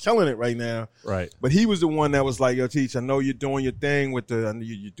because he's killing it right now. Right. But he was the one that was like, yo, Teach, I know you're doing your thing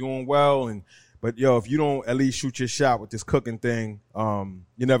you're doing well, but yo, if you don't at least shoot your shot with this cooking thing,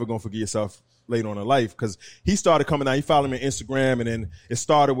 you're never gonna forget yourself later on in life, because he started coming out. He followed me on Instagram, and then it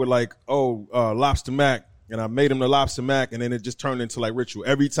started with like, lobster mac, and I made him the lobster mac, and then it just turned into like ritual.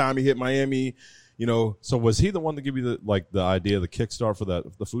 Every time he hit Miami, you know. So was he the one to give you the idea, the kickstart for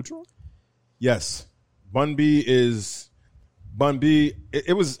the food truck? Yes, Bun B. It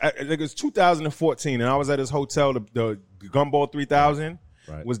was 2014, and I was at his hotel. The Gumball 3000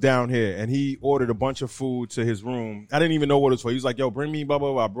 was down here, and he ordered a bunch of food to his room. I didn't even know what it was for. He was like, "Yo, bring me blah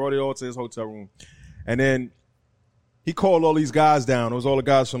blah blah." I brought it all to his hotel room, and then he called all these guys down. It was all the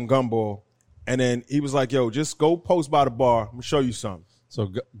guys from Gumball, and then he was like, "Yo, just go post by the bar. I'm gonna show you something."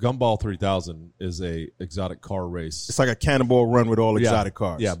 So Gumball 3000 is a exotic car race. It's like a cannonball run with all exotic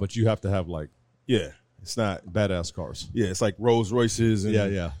cars. Yeah, but you have to have like it's not badass cars. Yeah, it's like Rolls Royces.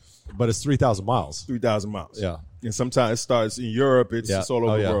 And But it's 3,000 miles. 3,000 miles. Yeah. And sometimes it starts in Europe. It's all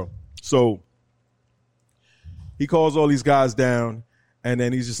over the world. So he calls all these guys down, and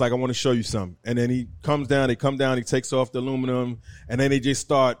then he's just like, I want to show you something. And then he comes down, he takes off the aluminum, and then they just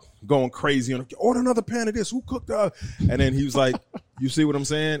start going crazy. And order another pan of this. Who cooked that? And then he was like, you see what I'm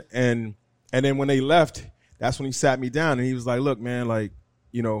saying? And then when they left, that's when he sat me down, and he was like, look, man, like,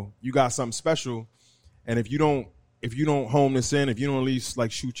 you know, you got something special. And if you don't hone this in, if you don't at least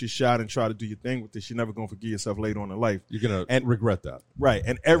like shoot your shot and try to do your thing with this, you're never going to forgive yourself later on in life. You're going to regret that. Right.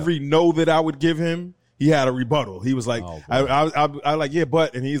 And every no that I would give him, he had a rebuttal. He was like, I like, yeah,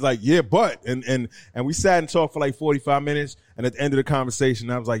 but, and he's like, yeah, but, and we sat and talked for like 45 minutes. And at the end of the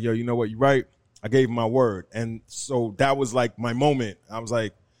conversation, I was like, yo, you know what? You're right. I gave him my word. And so that was like my moment. I was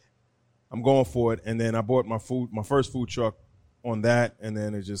like, I'm going for it. And then I bought my first food truck on that. And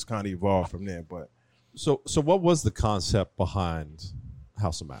then it just kind of evolved from there. But So what was the concept behind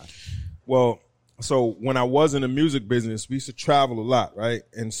House of Mash? Well, so when I was in the music business, we used to travel a lot, right?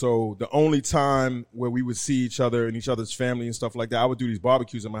 And so the only time where we would see each other and each other's family and stuff like that, I would do these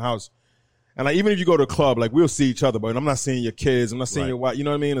barbecues at my house. And like, even if you go to a club, like we'll see each other, but I'm not seeing your kids. I'm not seeing your wife. You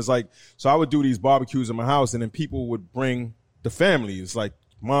know what I mean? It's like, so I would do these barbecues at my house, and then people would bring the family. It's like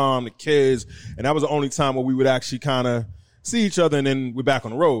mom, the kids. And that was the only time where we would actually kind of see each other, and then we're back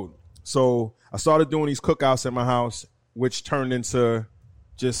on the road. So I started doing these cookouts at my house, which turned into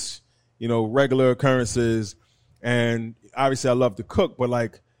just, you know, regular occurrences. And obviously I love to cook, but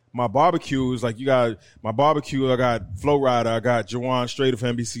like my barbecues, like you got my barbecue, I got Flo Rida, I got Jawan Strader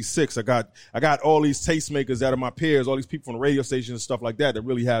from NBC6. I got all these tastemakers that are my peers, all these people from the radio stations and stuff like that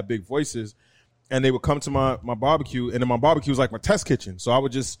really have big voices. And they would come to my barbecue, and then my barbecue was like my test kitchen. So I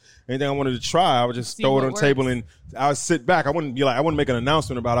would just, anything I wanted to try, I would just throw it on the table, and I would sit back. I wouldn't make an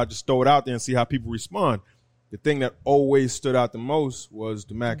announcement about it. I'd just throw it out there and see how people respond. The thing that always stood out the most was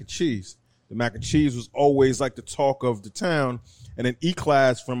the mac and cheese. The mac and cheese was always like the talk of the town. And then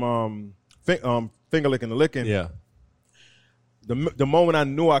E-Class from Finger Licking the Licking. Yeah. The moment I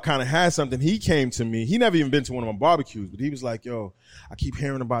knew I kind of had something, he came to me. He never even been to one of my barbecues, but he was like, yo, I keep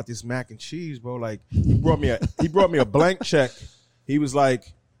hearing about this mac and cheese, bro. Like, he brought me a blank check. He was like,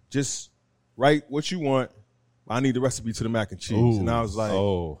 just write what you want. I need the recipe to the mac and cheese. Ooh. And I was like,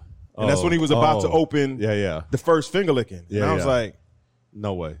 and that's when he was about to open the first Finger Licking. And I was like,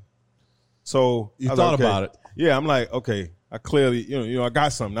 no way. So you thought about it. Yeah, I'm like, okay, I clearly, you know, I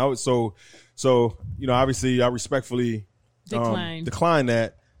got something. So, you know, obviously I respectfully declined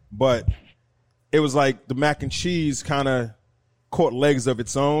that, but it was like the mac and cheese kind of caught legs of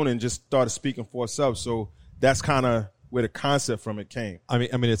its own and just started speaking for itself. So that's kind of where the concept from it came. I mean,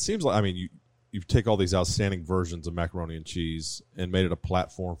 it seems like, you take all these outstanding versions of macaroni and cheese and made it a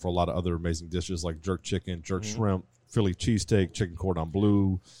platform for a lot of other amazing dishes like jerk chicken, jerk shrimp, Philly cheesesteak, chicken cordon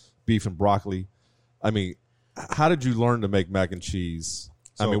bleu, beef and broccoli. I mean, how did you learn to make mac and cheese?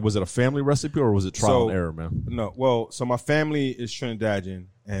 I mean, was it a family recipe or was it trial and error, man? No. Well, so my family is Trinidadian,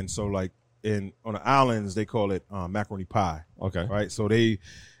 and so like on the islands they call it macaroni pie. Okay. Right. So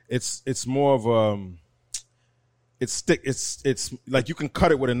it's more of it's like you can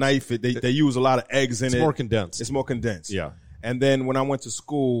cut it with a knife. They use a lot of eggs in it. It's more condensed. It's more condensed. Yeah. And then when I went to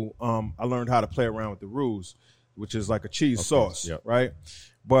school, I learned how to play around with the roux, which is like a cheese sauce, right?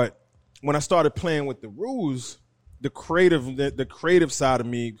 But when I started playing with the roux, the creative side of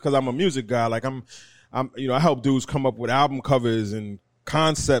me, because I'm a music guy, like I'm I help dudes come up with album covers and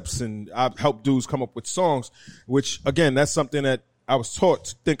concepts, and I help dudes come up with songs, which again, that's something that I was taught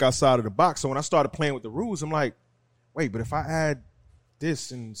to think outside of the box. So when I started playing with the roux, I'm like, wait, but if I add this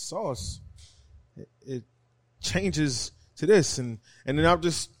and sauce, it changes to this, and then I'll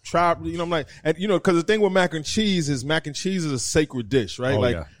just try, I'm like, and because the thing with mac and cheese is a sacred dish,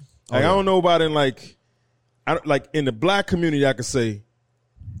 right? I don't know about in like in the black community, I could say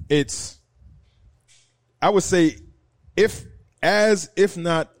I would say if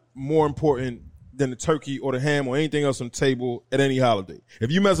not more important than the turkey or the ham or anything else on the table at any holiday.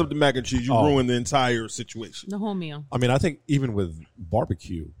 If you mess up the mac and cheese, you ruin the entire situation. The whole meal. I mean, I think even with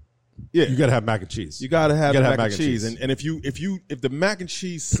barbecue, Yeah, you got to have mac and cheese. You got to have mac and cheese. And if the mac and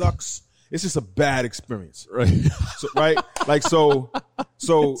cheese sucks, it's just a bad experience, Right. So, right? Like so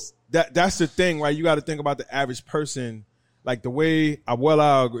that's the thing, right? You got to think about the average person. Like the way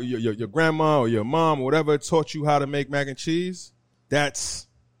your grandma or your mom or whatever taught you how to make mac and cheese, that's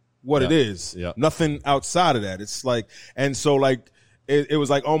what it is. Yeah. Nothing outside of that. It's like, and so like, it was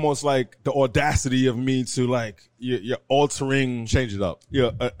like almost like the audacity of me to like, you're altering. Change it up.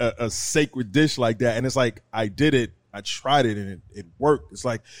 A sacred dish like that. And it's like, I did it. I tried it and it worked. It's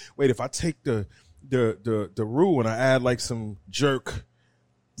like, wait, if I take the roux and I add like some jerk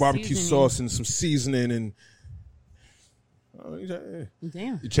barbecue sauce and some seasoning and,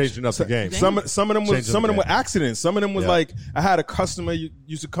 Damn. You changing up the game. Some of them were accidents. Some of them was like, I had a customer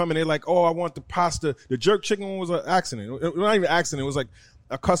used to come and they're like, oh, I want the pasta. The jerk chicken one was an accident. It was not even an accident. It was like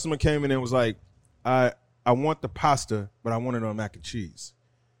a customer came in and was like, I want the pasta, but I want it on mac and cheese.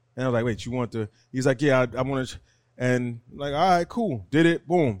 And I was like, wait, you want the? He's like, yeah, I want it. And I'm like, all right, cool. Did it,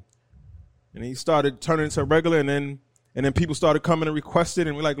 boom. And he started turning into a regular, and then people started coming and requested,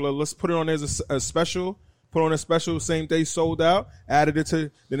 and we're like, let's put it on as a special. Put on a special, same day sold out, added it to,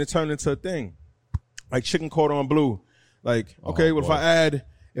 then it turned into a thing. Like chicken cordon bleu. Like, okay, well,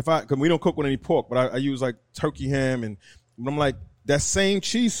 because we don't cook with any pork, but I use like turkey ham, and I'm like, that same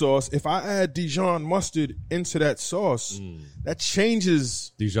cheese sauce, if I add Dijon mustard into that sauce, that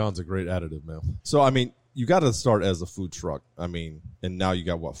changes. Dijon's a great additive, man. So, I mean, you got to start as a food truck. I mean, and now you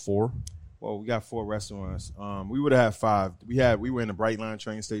got what, 4? Well, we got 4 restaurants. We would have had 5. We were in the Bright Line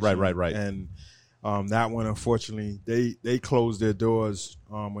train station. Right. And that one, unfortunately, they closed their doors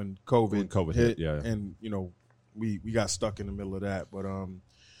when COVID hit. Yeah. And we got stuck in the middle of that. But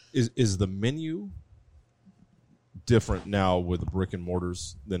is the menu different now with the brick and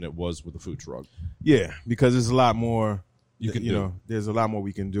mortars than it was with the food truck? Yeah, because there's a lot more you can do. There's a lot more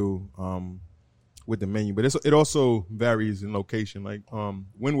we can do with the menu, but it also varies in location. Like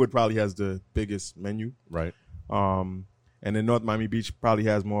Wynwood probably has the biggest menu, right? And then North Miami Beach probably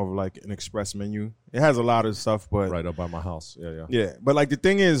has more of like an express menu. It has a lot of stuff, but right up by my house. Yeah. Yeah, but like the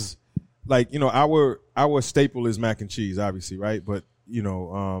thing is, like our staple is mac and cheese, obviously, right? But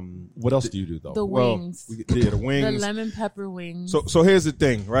what else do you do though? The wings. The wings. The lemon pepper wings. So here's the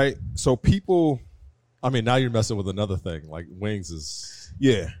thing, right? So people, I mean, now you're messing with another thing. Like wings is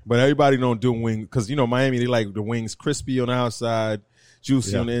but everybody don't do wings because Miami, they like the wings crispy on the outside,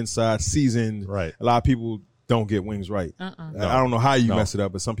 juicy on the inside, seasoned. Right. A lot of people don't get wings right. No. I don't know how you mess it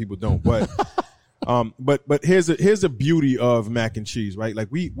up, but some people don't. But but here's the beauty of mac and cheese, right? Like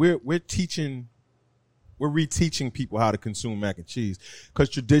we're reteaching people how to consume mac and cheese because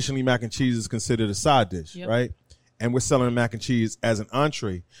traditionally mac and cheese is considered a side dish, right? And we're selling mac and cheese as an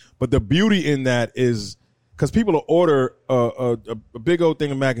entree. But the beauty in that is because people will order a big old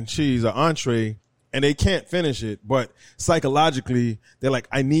thing of mac and cheese, an entree, and they can't finish it. But psychologically, they're like,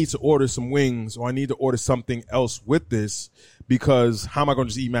 I need to order some wings or I need to order something else with this because how am I going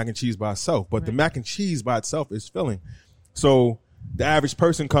to just eat mac and cheese by itself? But the mac and cheese by itself is filling. So the average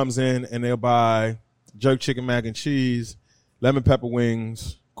person comes in and they'll buy jerk chicken mac and cheese, lemon pepper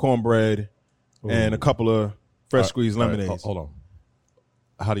wings, cornbread, and a couple of fresh squeezed lemonades. Right, hold on.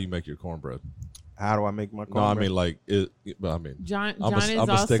 How do you make your cornbread? How do I make my cornbread? No, I mean like John I'm is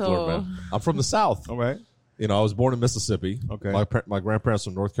a stickler, also man. I'm from the South. All right. I was born in Mississippi. Okay. My grandparents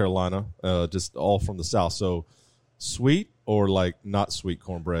from North Carolina, just all from the South. So sweet or like not sweet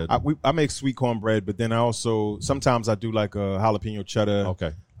cornbread? I make sweet cornbread, but then I also sometimes I do like a jalapeno cheddar.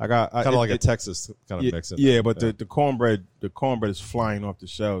 Okay. I got kind of like a Texas kind of mix. Yeah, but the cornbread is flying off the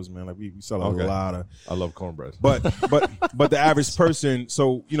shelves, man. Like we sell a lot of. I love cornbread. But the average person,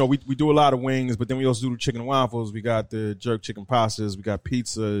 so we do a lot of wings, but then we also do the chicken and waffles. We got the jerk chicken pastas. We got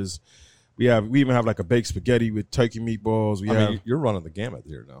pizzas. We even have like a baked spaghetti with turkey meatballs. You're running the gamut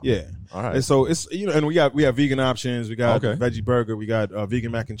here now. Yeah. All right. And so it's and we have vegan options. We got veggie burger. We got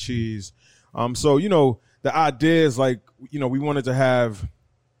vegan mac and cheese. So the idea is like we wanted to have.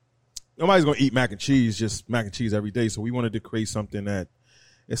 Nobody's gonna eat mac and cheese every day. So we wanted to create something that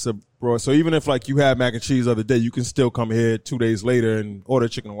it's a broad. So even if like you had mac and cheese the other day, you can still come here 2 days later and order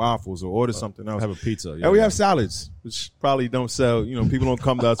chicken and waffles or order something else. Have a pizza. And we have salads, which probably don't sell. People don't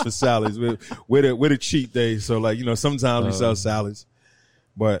come to us for salads. We're a cheat day. So like sometimes we sell salads,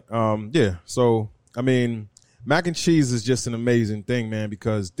 but So I mean, mac and cheese is just an amazing thing, man,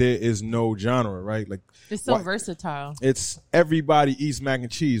 because there is no genre, right? Like it's so versatile. It's everybody eats mac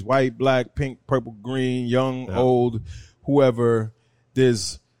and cheese, white, black, pink, purple, green, young, old, whoever.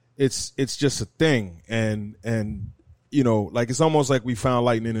 It's it's just a thing, and you know, like it's almost like we found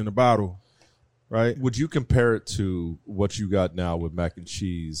lightning in a bottle, right? Would you compare it to what you got now with mac and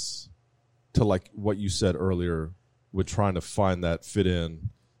cheese, to like what you said earlier with trying to find that fit in,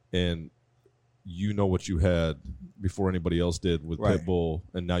 and you know what you had before anybody else did with Right. Pitbull,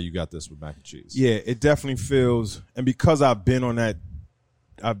 and now you got this with mac and cheese? Yeah, it definitely feels, and because I've been on that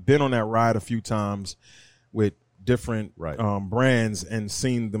ride a few times with different Right. brands and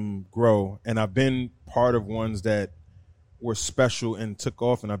seen them grow, and I've been part of ones that were special and took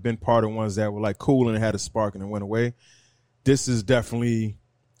off, and I've been part of ones that were like cool and had a spark and it went away. This is definitely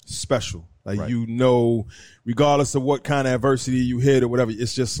special. Like, Right. you know, regardless of what kind of adversity you hit or whatever,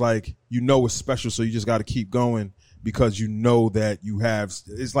 it's just like, you know, it's special. So you just got to keep going because you know that you have,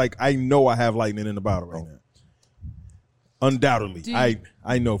 it's like, I know I have lightning in the bottle right now. Undoubtedly.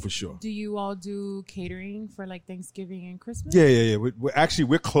 I know for sure. Do you all do catering for like Thanksgiving and Christmas? Yeah.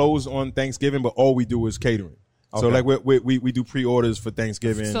 We're closed on Thanksgiving, but all we do is catering. So Okay. like we do pre-orders for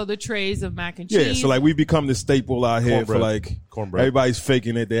Thanksgiving. So the trays of mac and cheese. Yeah, so like we become the staple out here for Cornbread. like Cornbread. everybody's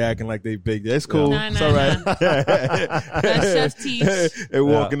faking it. They acting like they baked it. It's cool. Nah, It's nah, all right. That's Chef Teach. They're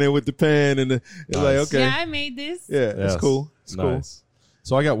walking in with the pan and it's like, okay. Yeah, I made this. Yeah, Yes. it's cool. It's Nice.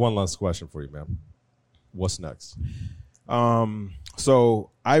 So I got one last question for you, man. What's next? cool.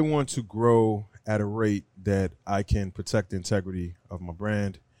 So I want to grow at a rate that I can protect the integrity of my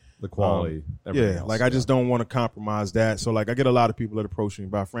brand. The quality. everything Yeah, else. like I just don't want to compromise that. So like I get a lot of people that approach me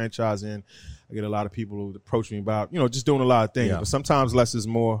about franchising. I get a lot of people who approach me about, you know, just doing a lot of things. Yeah. But sometimes less is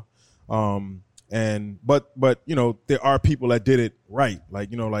more. But you know, there are people that did it right. Like,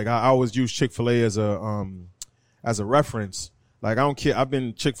 you know, like I always use Chick-fil-A as a reference. Like I don't care. I've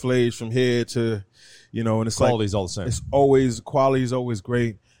been Chick-fil-A's from here to, you know, and it's quality's like all the same. it's always quality is always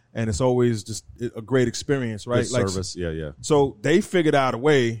great, and it's always just a great experience, right? Good Like service. Yeah. so they figured out a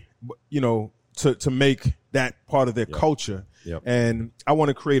way, you know, to make that part of their culture. Yep. And I want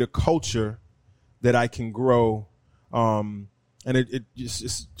to create a culture that I can grow. And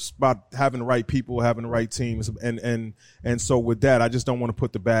it's about having the right people, having the right teams. And so with that, I just don't want to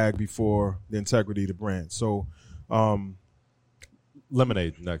put the bag before the integrity of the brand. So,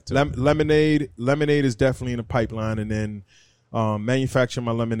 Lemonade next. lemonade is definitely in the pipeline. And then, manufacturing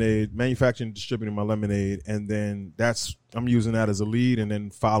and distributing my lemonade, and then I'm using that as a lead, and then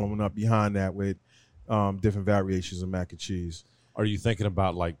following up behind that with different variations of mac and cheese. Are you thinking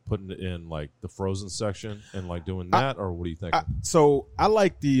about like putting it in like the frozen section and like doing that, or what are you thinking? So I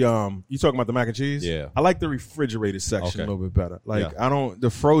like the you talking about the mac and cheese? Yeah. I like the refrigerated section Okay. a little bit better. Like Yeah. I don't the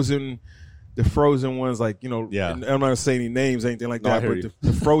frozen ones, like, you know, Yeah. and I'm not gonna say any names, anything like No, I that, hear but you.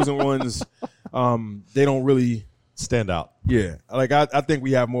 the frozen ones, they don't really. Stand out. Yeah, like I think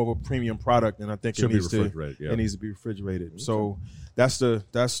we have more of a premium product, and I think Should it be needs refrigerated, to yeah. it needs to be refrigerated. So that's the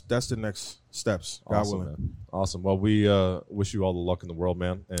next steps. God Awesome, willing. man. Awesome. Well, we wish you all the luck in the world,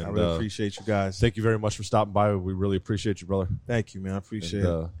 man. And I really appreciate you guys. Thank you very much for stopping by. We really appreciate you, brother. Thank you, man. I appreciate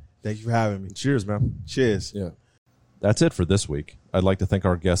And, it. Thank you for having me. Cheers, man. Cheers. Yeah. That's it for this week. I'd like to thank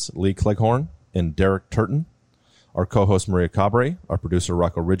our guests Lee Cleghorn and Derrick Turton, our co-host Maria Cabre, our producer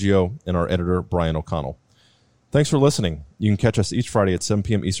Rocco Riggio, and our editor Brian O'Connell. Thanks for listening. You can catch us each Friday at 7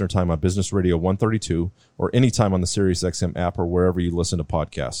 p.m. Eastern Time on Business Radio 132 or anytime on the SiriusXM app or wherever you listen to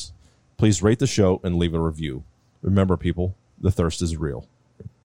podcasts. Please rate the show and leave a review. Remember, people, the thirst is real.